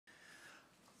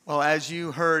Well, as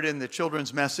you heard in the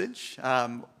children's message,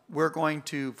 we're going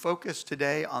to focus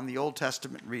today on the Old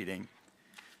Testament reading.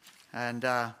 And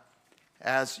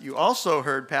as you also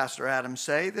heard Pastor Adam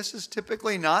say, this is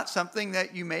typically not something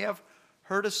that you may have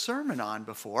heard a sermon on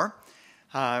before.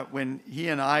 When he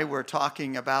and I were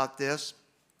talking about this,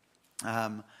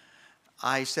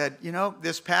 I said,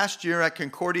 this past year at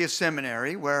Concordia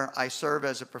Seminary, where I serve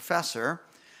as a professor,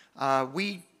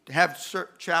 we have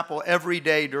chapel every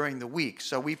day during the week.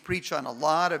 So we preach on a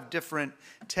lot of different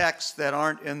texts that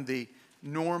aren't in the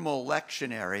normal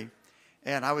lectionary.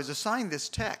 And I was assigned this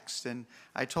text, and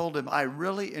I told him I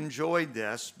really enjoyed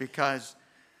this because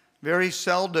very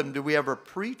seldom do we ever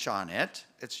preach on it.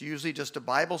 It's usually just a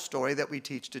Bible story that we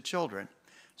teach to children.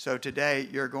 So today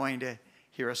you're going to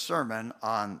hear a sermon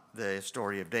on the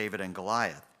story of David and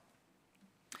Goliath.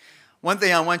 One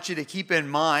thing I want you to keep in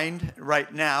mind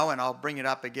right now, and I'll bring it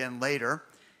up again later,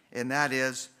 and that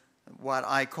is what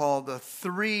I call the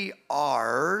 3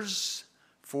 R's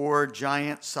for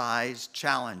giant-sized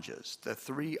challenges. The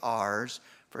 3 R's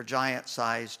for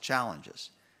giant-sized challenges.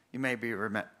 You may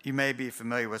be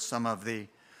familiar with some of the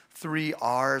 3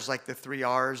 R's, like the 3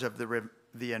 R's of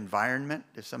the environment.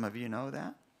 If some of you know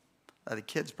that, the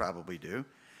kids probably do.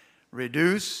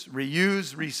 Reduce,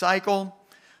 reuse, recycle.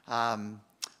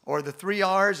 Or the 3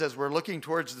 R's as we're looking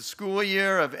towards the school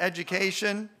year of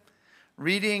education,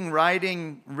 reading,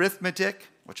 writing, arithmetic,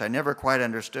 which I never quite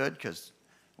understood because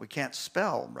we can't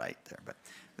spell right there, but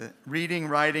the reading,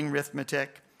 writing,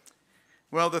 arithmetic.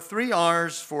 Well, the 3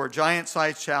 R's for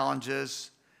giant-sized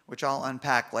challenges, which I'll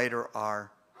unpack later,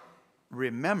 are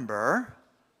remember,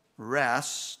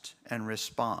 rest, and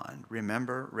respond.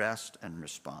 Remember, rest, and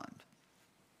respond.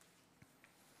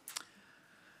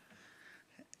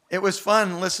 It was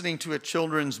fun listening to a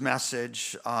children's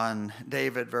message on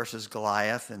David versus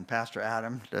Goliath, and Pastor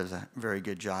Adam does a very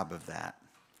good job of that.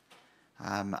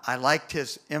 I liked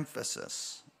his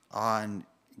emphasis on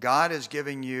God is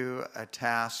giving you a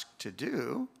task to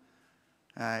do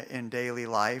in daily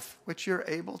life, which you're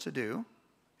able to do,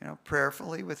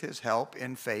 prayerfully with his help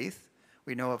in faith.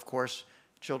 We know, of course,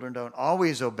 children don't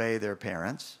always obey their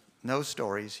parents. No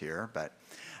stories here, but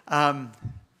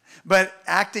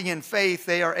acting in faith,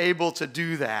 they are able to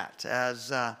do that,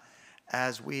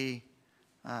 as we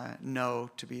know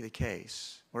to be the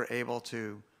case. We're able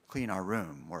to clean our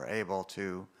room. We're able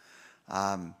to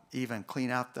even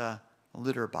clean out the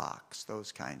litter box,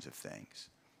 those kinds of things.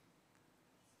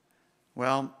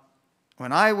 Well,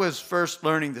 when I was first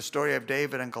learning the story of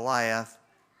David and Goliath,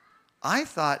 I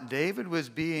thought David was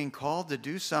being called to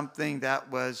do something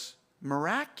that was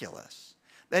miraculous,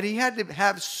 that he had to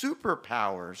have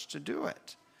superpowers to do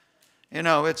it.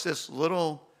 It's this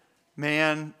little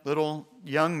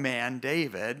young man,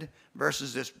 David,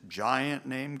 versus this giant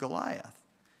named Goliath.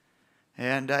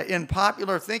 And in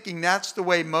popular thinking, that's the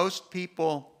way most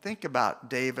people think about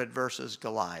David versus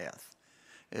Goliath,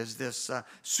 is this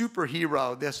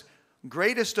superhero, this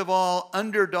greatest of all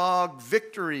underdog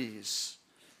victories.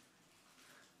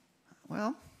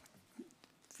 Well,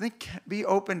 be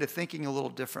open to thinking a little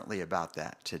differently about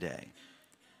that today.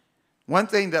 One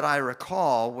thing that I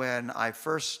recall when I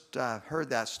first heard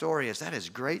that story is that is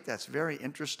great, that's very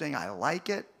interesting, I like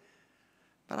it,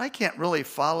 but I can't really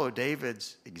follow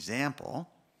David's example.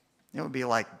 It would be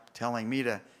like telling me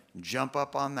to jump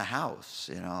up on the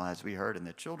house, as we heard in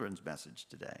the children's message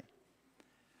today.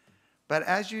 But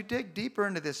as you dig deeper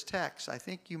into this text, I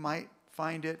think you might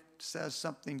find it says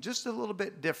something just a little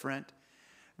bit different,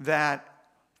 that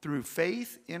through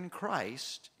faith in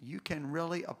Christ, you can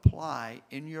really apply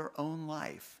in your own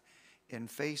life in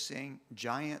facing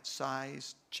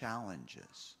giant-sized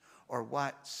challenges, or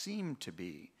what seem to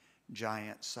be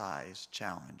giant-sized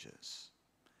challenges.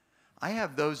 I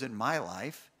have those in my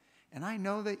life, and I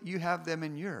know that you have them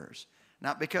in yours.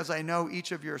 Not because I know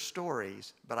each of your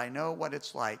stories, but I know what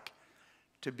it's like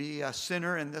to be a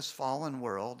sinner in this fallen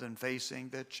world and facing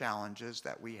the challenges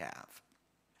that we have.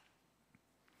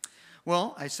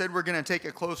 Well, I said we're going to take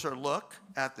a closer look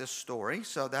at this story,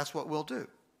 so that's what we'll do.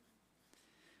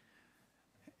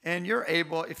 And you're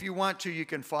able, if you want to, you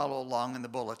can follow along in the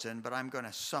bulletin, but I'm going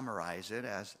to summarize it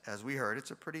as we heard.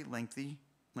 It's a pretty lengthy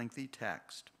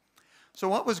text. So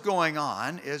what was going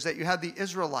on is that you had the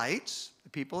Israelites,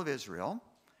 the people of Israel,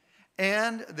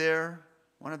 and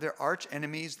one of their arch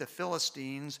enemies, the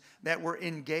Philistines, that were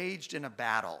engaged in a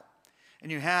battle.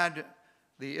 And you had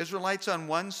the Israelites on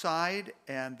one side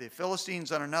and the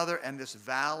Philistines on another, and this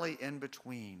valley in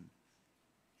between.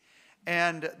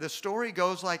 And the story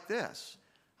goes like this.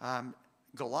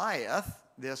 Goliath,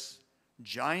 this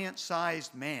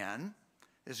giant-sized man,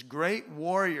 this great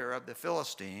warrior of the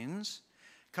Philistines,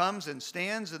 comes and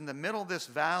stands in the middle of this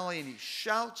valley, and he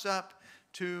shouts up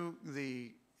to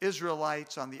the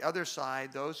Israelites on the other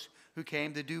side, those who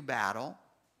came to do battle.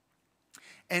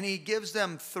 And he gives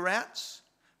them threats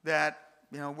that,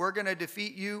 we're going to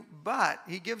defeat you, but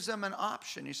he gives them an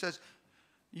option. He says,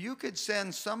 you could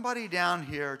send somebody down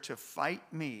here to fight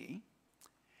me,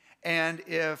 and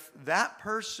if that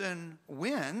person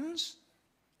wins,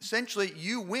 essentially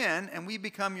you win and we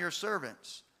become your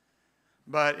servants.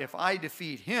 But if I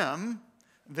defeat him,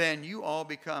 then you all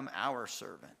become our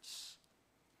servants.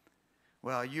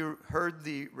 Well, you heard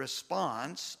the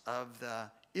response of the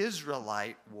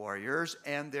Israelite warriors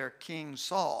and their king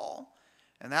Saul,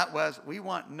 and that was, we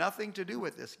want nothing to do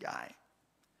with this guy.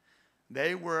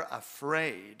 They were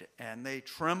afraid and they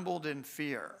trembled in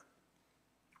fear.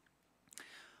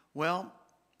 Well,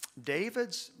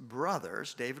 David's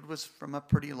brothers, David was from a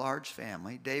pretty large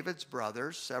family. David's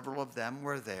brothers, several of them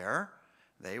were there.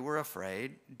 They were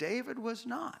afraid. David was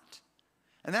not.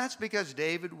 And that's because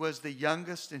David was the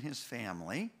youngest in his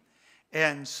family,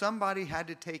 and somebody had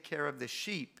to take care of the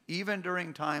sheep, even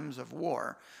during times of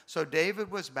war. So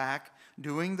David was back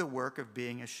doing the work of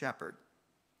being a shepherd.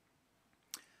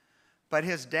 But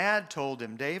his dad told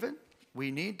him, David,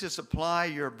 we need to supply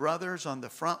your brothers on the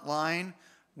front line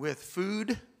with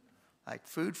food, like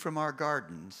food from our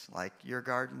gardens, like your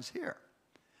gardens here.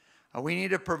 We need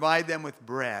to provide them with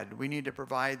bread. We need to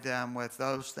provide them with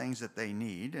those things that they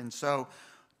need. And so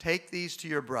take these to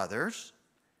your brothers,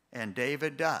 and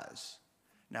David does.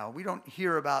 Now, we don't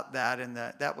hear about that, and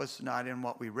that was not in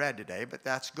what we read today, but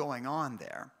that's going on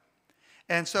there.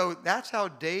 And so that's how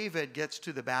David gets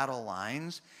to the battle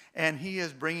lines, and he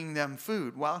is bringing them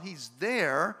food. While he's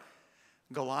there,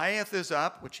 Goliath is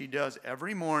up, which he does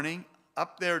every morning,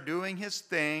 up there doing his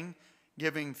thing,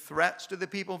 giving threats to the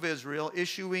people of Israel,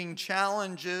 issuing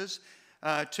challenges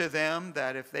to them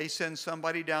that if they send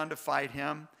somebody down to fight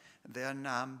him, then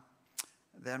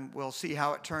we'll see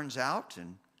how it turns out,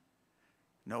 and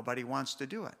nobody wants to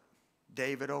do it.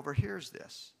 David overhears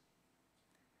this.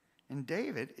 And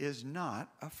David is not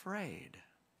afraid.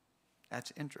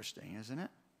 That's interesting, isn't it?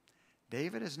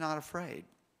 David is not afraid.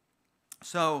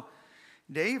 So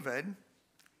David,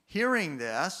 hearing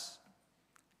this,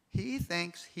 he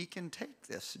thinks he can take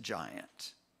this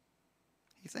giant.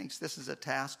 He thinks this is a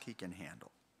task he can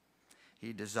handle.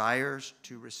 He desires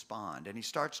to respond, and he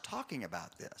starts talking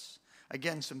about this.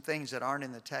 Again, some things that aren't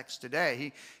in the text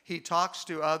today. He talks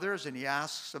to others, and he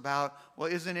asks about, well,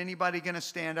 isn't anybody going to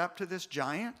stand up to this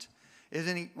giant? Isn't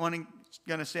anyone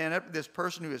going to stand up to this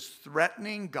person who is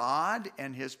threatening God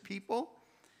and his people?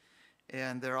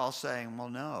 And they're all saying, well,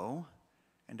 no.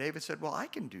 And David said, well, I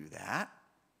can do that.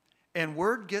 And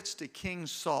word gets to King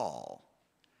Saul.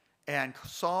 And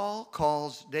Saul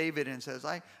calls David and says,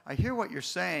 I hear what you're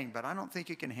saying, but I don't think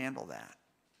you can handle that.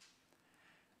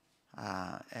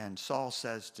 And Saul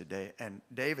says to David, and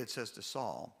David says to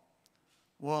Saul,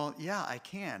 well, yeah, I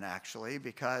can actually,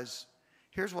 because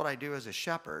here's what I do as a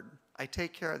shepherd. I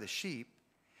take care of the sheep,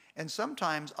 and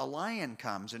sometimes a lion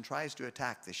comes and tries to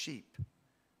attack the sheep.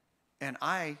 And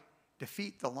I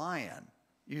defeat the lion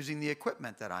using the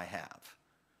equipment that I have.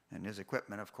 And his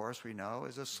equipment, of course, we know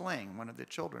is a sling. One of the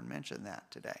children mentioned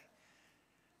that today.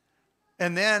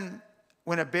 And then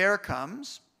when a bear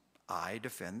comes, I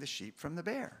defend the sheep from the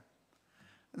bear.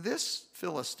 This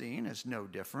Philistine is no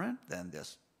different than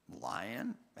this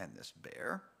lion and this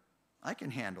bear. I can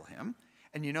handle him.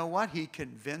 And you know what? He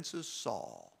convinces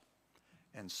Saul.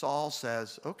 And Saul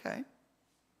says, okay,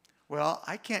 well,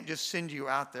 I can't just send you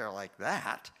out there like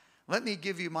that. Let me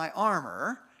give you my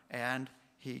armor. And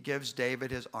he gives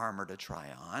David his armor to try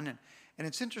on. And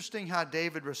it's interesting how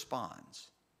David responds.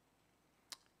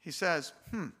 He says,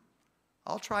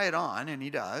 I'll try it on. And he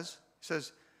does. He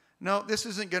says, no, this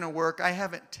isn't going to work. I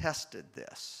haven't tested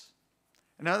this.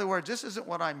 In other words, this isn't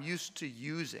what I'm used to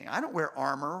using. I don't wear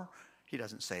armor. He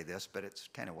doesn't say this, but it's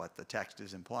kind of what the text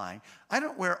is implying. I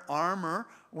don't wear armor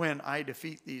when I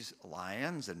defeat these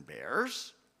lions and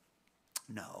bears.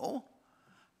 No.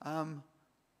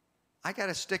 I got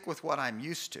to stick with what I'm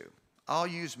used to. I'll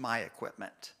use my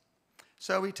equipment.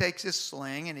 So he takes his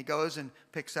sling and he goes and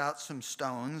picks out some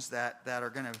stones that are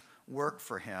going to work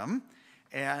for him.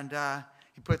 And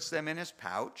he puts them in his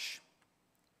pouch.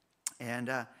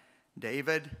 And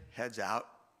David heads out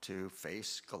to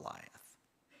face Goliath.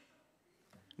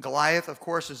 Goliath, of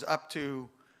course, is up to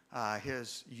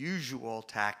his usual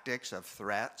tactics of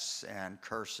threats and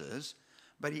curses,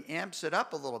 but he amps it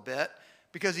up a little bit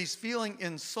because he's feeling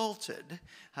insulted.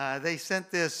 They sent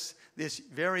this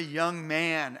very young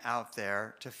man out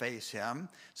there to face him,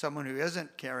 someone who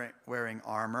isn't wearing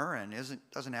armor and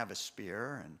doesn't have a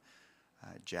spear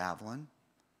and javelin.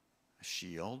 a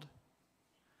shield.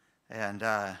 And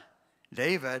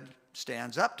David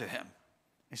stands up to him.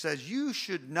 He says, you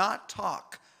should not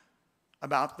talk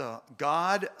about the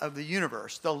God of the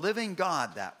universe, the living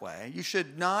God, that way. You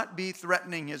should not be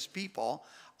threatening his people.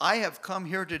 I have come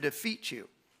here to defeat you.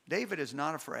 David is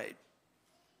not afraid.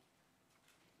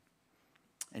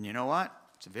 And you know what?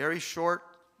 It's a very short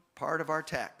part of our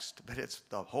text, but it's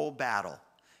the whole battle.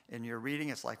 In your reading,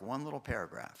 it's like one little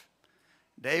paragraph.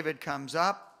 David comes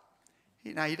up.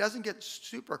 Now, he doesn't get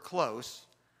super close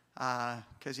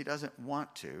because he doesn't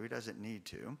want to. He doesn't need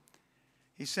to.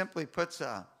 He simply puts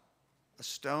a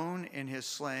stone in his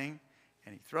sling,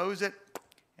 and he throws it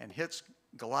and hits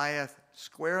Goliath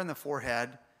square in the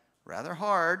forehead, rather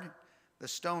hard. The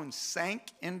stone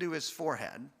sank into his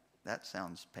forehead. That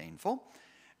sounds painful.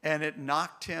 And it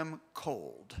knocked him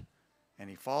cold. And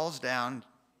he falls down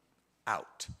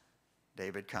out.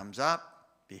 David comes up,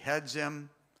 beheads him,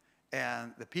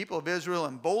 and the people of Israel,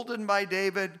 emboldened by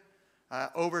David,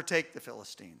 overtake the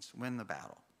Philistines, win the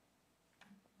battle.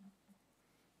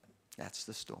 That's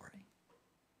the story.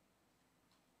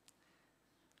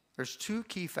 There's two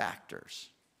key factors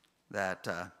that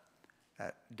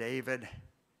David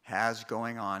has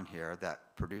going on here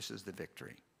that produces the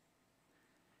victory.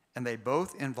 And they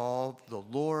both involve the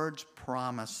Lord's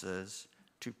promises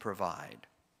to provide.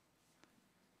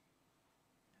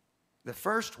 The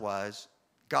first was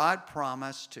God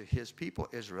promised to his people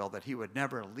Israel that he would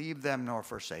never leave them nor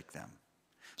forsake them.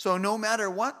 So no matter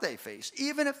what they face,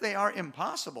 even if they are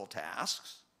impossible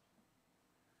tasks,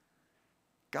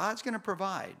 God's going to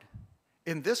provide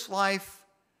in this life,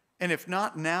 and if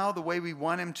not now the way we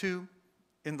want him to,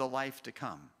 in the life to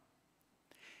come.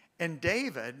 And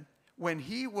David, when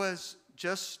he was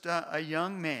just a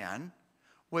young man,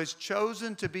 was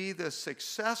chosen to be the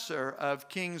successor of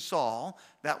King Saul.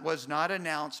 That was not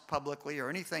announced publicly or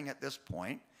anything at this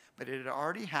point, but it had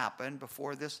already happened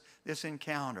before this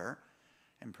encounter.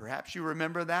 And perhaps you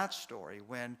remember that story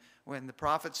when the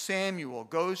prophet Samuel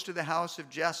goes to the house of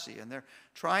Jesse, and they're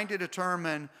trying to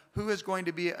determine who is going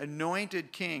to be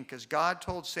anointed king, because God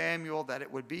told Samuel that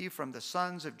it would be from the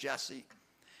sons of Jesse.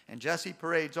 And Jesse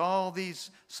parades all these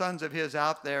sons of his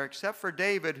out there, except for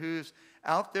David, who's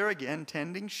out there again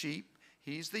tending sheep.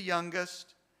 He's the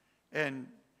youngest. And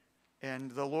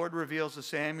the Lord reveals to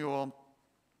Samuel,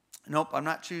 nope, I'm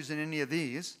not choosing any of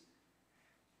these.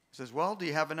 He says, well, do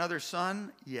you have another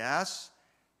son? Yes.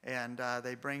 And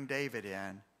they bring David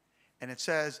in. And it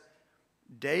says,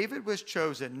 David was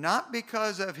chosen not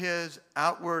because of his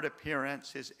outward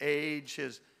appearance, his age,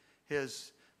 his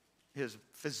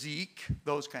physique,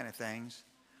 those kind of things,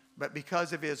 but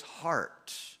because of his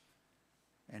heart.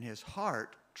 And his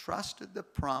heart trusted the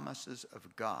promises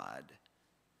of God,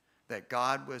 that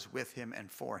God was with him and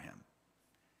for him.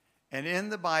 And in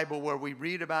the Bible, where we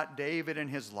read about David and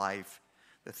his life,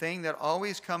 the thing that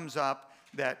always comes up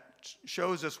that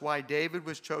shows us why David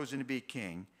was chosen to be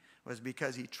king was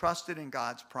because he trusted in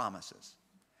God's promises.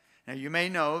 Now, you may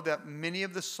know that many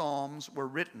of the Psalms were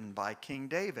written by King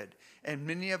David, and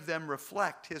many of them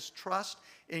reflect his trust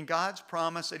in God's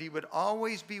promise that he would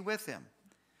always be with him.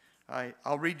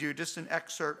 I'll read you just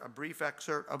a brief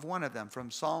excerpt of one of them from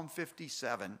Psalm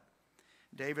 57.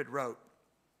 David wrote,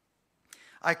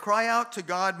 I cry out to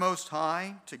God Most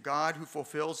High, to God who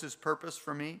fulfills his purpose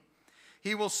for me.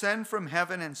 He will send from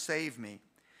heaven and save me.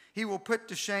 He will put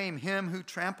to shame him who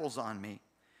tramples on me.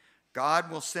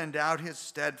 God will send out his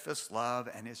steadfast love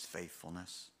and his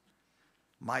faithfulness.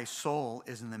 My soul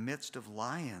is in the midst of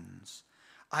lions.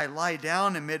 I lie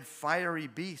down amid fiery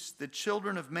beasts, the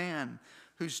children of man,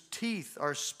 whose teeth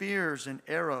are spears and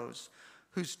arrows,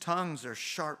 whose tongues are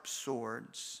sharp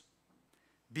swords.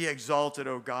 Be exalted,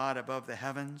 O God, above the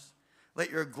heavens. Let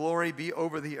your glory be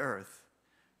over the earth.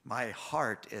 My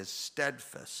heart is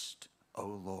steadfast, O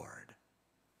Lord.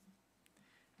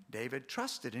 David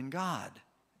trusted in God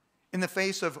in the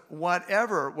face of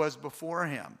whatever was before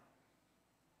him.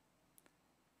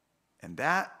 And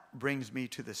that brings me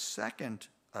to the second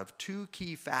of two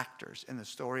key factors in the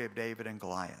story of David and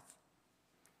Goliath.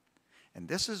 And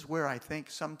this is where I think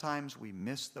sometimes we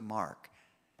miss the mark.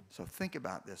 So think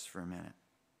about this for a minute.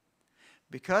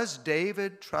 Because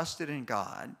David trusted in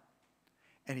God,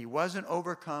 and he wasn't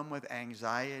overcome with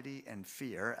anxiety and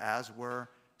fear, as were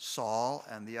Saul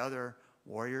and the other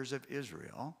warriors of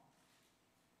Israel,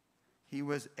 he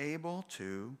was able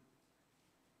to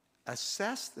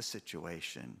assess the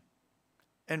situation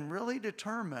and really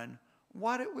determine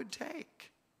what it would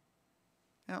take.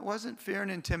 Now, it wasn't fear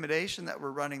and intimidation that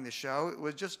were running the show. It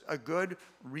was just a good,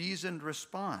 reasoned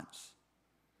response.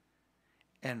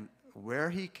 And where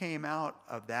he came out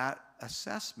of that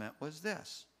assessment was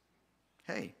this.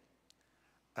 Hey,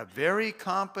 a very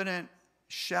competent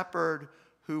shepherd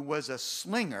who was a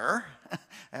slinger.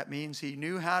 That means he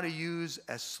knew how to use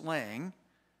a sling,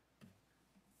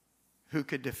 who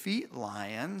could defeat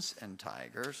lions and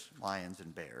tigers, lions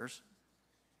and bears,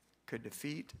 could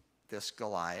defeat this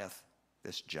Goliath,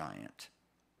 this giant.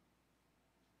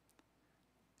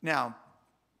 Now,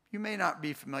 you may not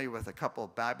be familiar with a couple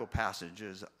of Bible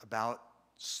passages about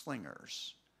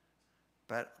slingers,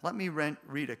 but let me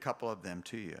read a couple of them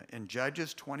to you. In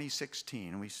Judges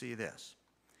 20:16, we see this.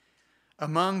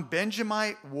 Among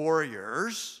Benjamite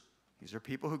warriors, these are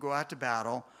people who go out to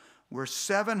battle, were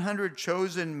 700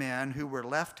 chosen men who were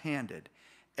left-handed.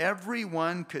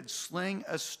 Everyone could sling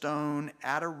a stone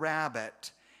at a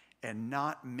rabbit and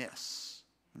not miss.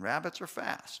 Rabbits are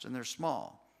fast and they're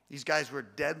small. These guys were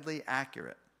deadly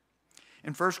accurate.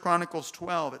 In 1 Chronicles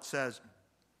 12, it says,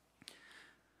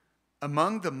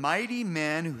 among the mighty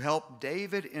men who helped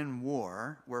David in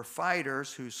war were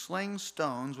fighters who sling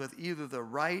stones with either the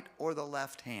right or the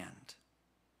left hand.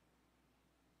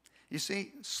 You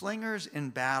see, slingers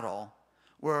in battle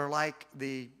were like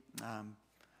the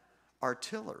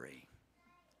artillery.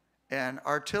 And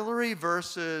artillery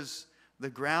versus the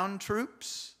ground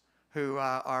troops who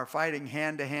are fighting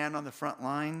hand to hand on the front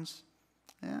lines,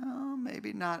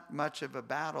 maybe not much of a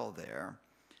battle there.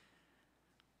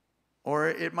 Or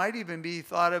it might even be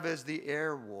thought of as the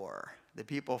air war, the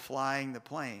people flying the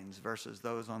planes versus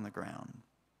those on the ground.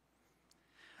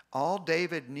 All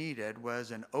David needed was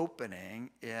an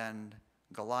opening in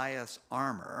Goliath's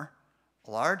armor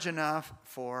large enough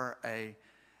for a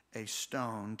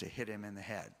stone to hit him in the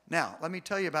head. Now, let me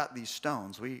tell you about these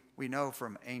stones. We know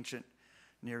from ancient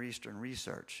Near Eastern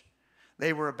research.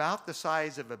 They were about the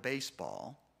size of a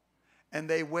baseball, and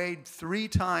they weighed 3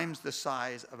 times the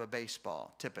size of a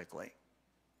baseball, typically.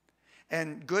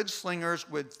 And good slingers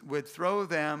would throw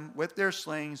them with their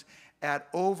slings at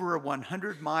over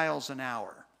 100 miles an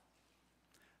hour.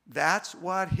 That's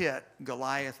what hit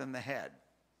Goliath in the head.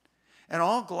 And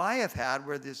all Goliath had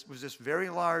was this very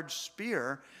large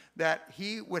spear that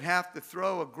he would have to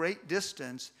throw a great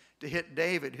distance to hit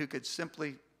David, who could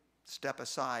simply step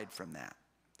aside from that.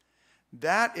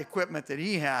 That equipment that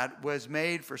he had was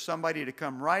made for somebody to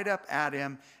come right up at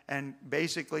him and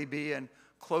basically be in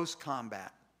close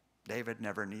combat. David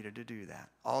never needed to do that.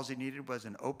 All he needed was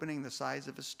an opening the size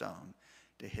of a stone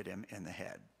to hit him in the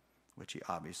head, which he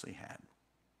obviously had.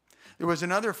 There was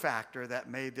another factor that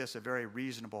made this a very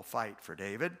reasonable fight for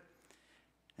David,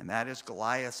 and that is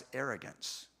Goliath's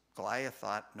arrogance. Goliath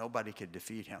thought nobody could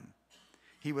defeat him.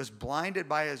 He was blinded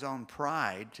by his own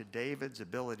pride to David's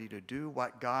ability to do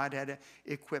what God had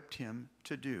equipped him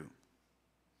to do.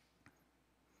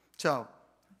 So,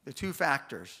 the two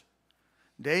factors.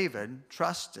 David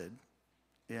trusted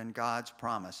in God's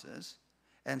promises,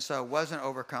 and so wasn't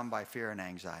overcome by fear and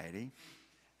anxiety.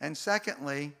 And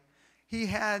secondly, he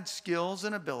had skills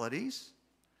and abilities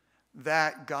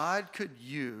that God could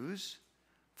use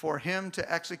for him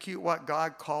to execute what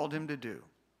God called him to do.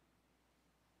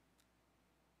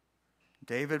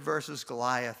 David versus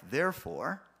Goliath,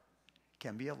 therefore,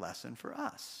 can be a lesson for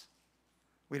us.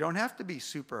 We don't have to be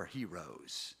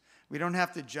superheroes. We don't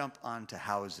have to jump onto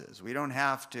houses. We don't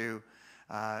have to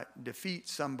defeat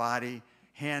somebody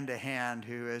hand to hand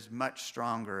who is much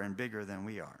stronger and bigger than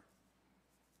we are.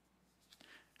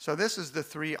 So this is the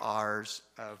 3 R's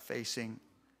of facing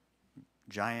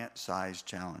giant-sized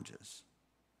challenges.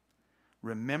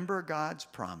 Remember God's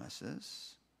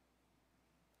promises.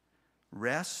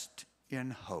 Rest in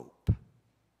hope.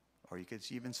 Or you could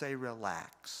even say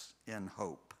relax in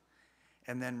hope.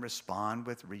 And then respond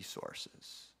with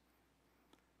resources.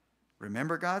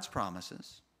 Remember God's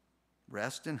promises.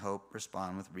 Rest in hope.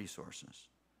 Respond with resources.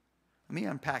 Let me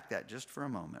unpack that just for a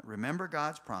moment. Remember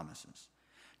God's promises.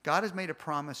 God has made a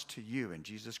promise to you in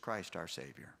Jesus Christ our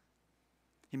Savior.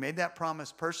 He made that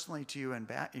promise personally to you in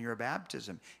your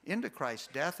baptism into Christ's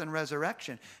death and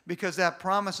resurrection, because that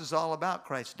promise is all about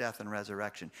Christ's death and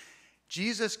resurrection.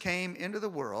 Jesus came into the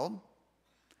world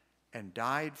and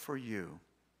died for you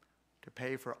to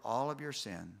pay for all of your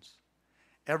sins.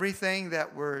 Everything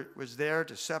that was there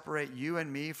to separate you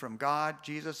and me from God,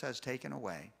 Jesus has taken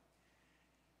away.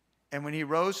 And when he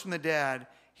rose from the dead,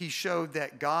 he showed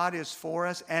that God is for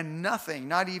us and nothing,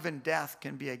 not even death,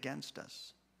 can be against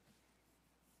us.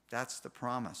 That's the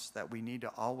promise that we need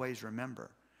to always remember.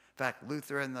 In fact,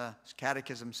 Luther in the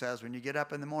Catechism says, when you get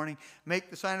up in the morning, make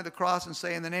the sign of the cross and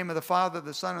say, in the name of the Father,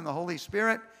 the Son, and the Holy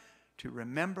Spirit, to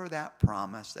remember that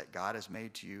promise that God has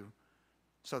made to you,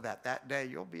 so that that day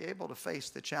you'll be able to face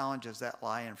the challenges that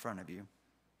lie in front of you.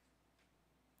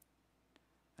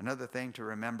 Another thing to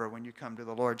remember when you come to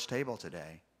the Lord's table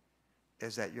today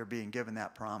is that you're being given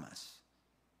that promise.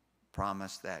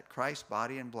 Promise that Christ's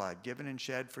body and blood given and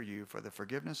shed for you for the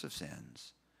forgiveness of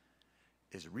sins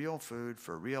is real food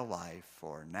for real life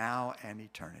for now and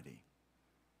eternity.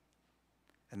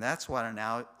 And that's what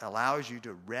now allows you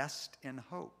to rest in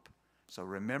hope. So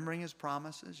remembering his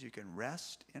promises, you can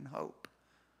rest in hope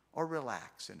or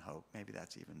relax in hope. Maybe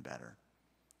that's even better.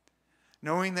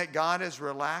 Knowing that God is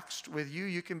relaxed with you,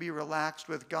 you can be relaxed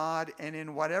with God. And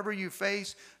in whatever you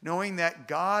face, knowing that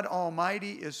God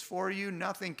Almighty is for you,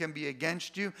 nothing can be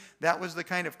against you. That was the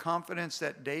kind of confidence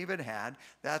that David had.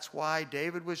 That's why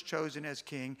David was chosen as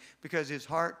king, because his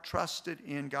heart trusted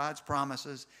in God's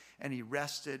promises and he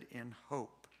rested in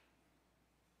hope.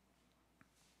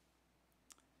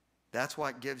 That's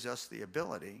what gives us the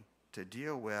ability to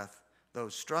deal with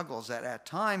those struggles that at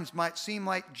times might seem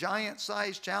like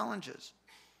giant-sized challenges.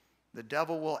 The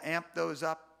devil will amp those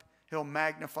up. He'll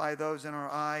magnify those in our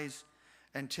eyes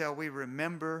until we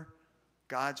remember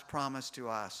God's promise to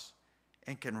us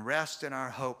and can rest in our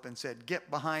hope and said, "Get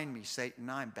behind me, Satan,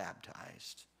 I'm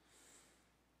baptized."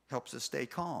 Helps us stay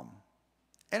calm.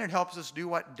 And it helps us do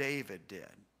what David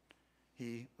did.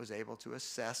 He was able to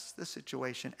assess the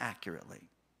situation accurately.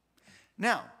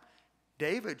 Now,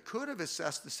 David could have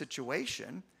assessed the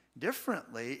situation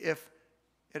differently if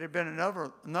it had been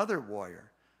another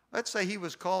warrior. Let's say he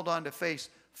was called on to face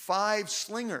 5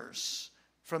 slingers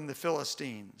from the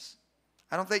Philistines.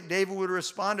 I don't think David would have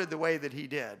responded the way that he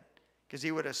did, because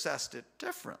he would have assessed it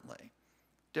differently.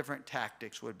 Different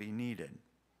tactics would be needed.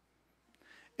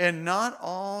 And not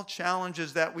all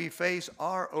challenges that we face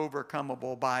are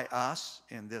overcomable by us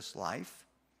in this life,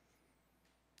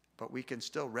 but we can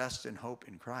still rest in hope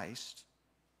in Christ,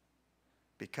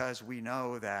 because we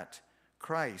know that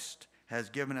Christ has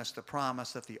given us the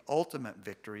promise that the ultimate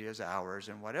victory is ours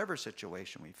in whatever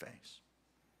situation we face.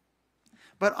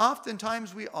 But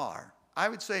oftentimes we are. I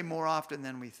would say more often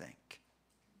than we think.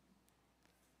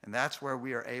 And that's where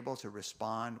we are able to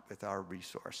respond with our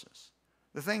resources.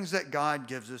 The things that God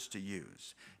gives us to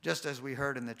use, just as we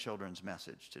heard in the children's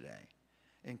message today.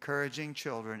 Encouraging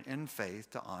children in faith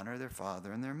to honor their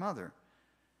father and their mother.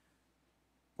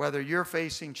 Whether you're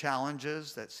facing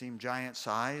challenges that seem giant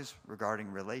size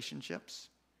regarding relationships,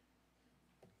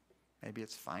 maybe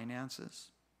it's finances,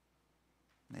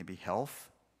 maybe health,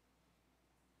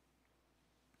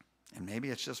 and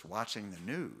maybe it's just watching the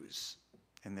news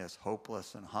in this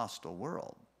hopeless and hostile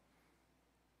world.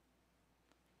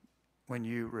 When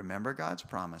you remember God's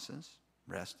promises,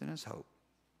 rest in his hope,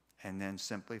 and then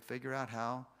simply figure out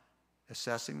how,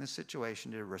 assessing the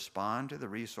situation, to respond to the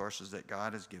resources that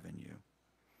God has given you,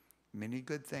 many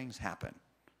good things happen.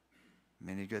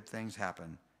 Many good things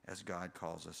happen as God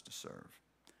calls us to serve.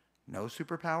 No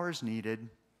superpowers needed,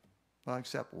 well,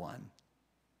 except one: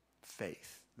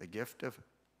 faith, the gift of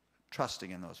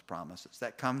trusting in those promises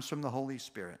that comes from the Holy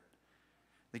Spirit.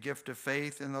 The gift of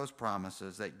faith in those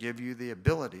promises that give you the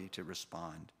ability to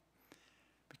respond,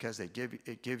 because it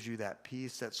gives you that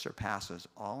peace that surpasses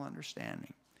all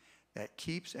understanding, that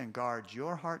keeps and guards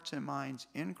your hearts and minds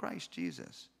in Christ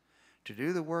Jesus to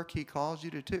do the work he calls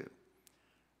you to do,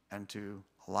 and to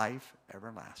life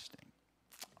everlasting.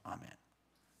 Amen.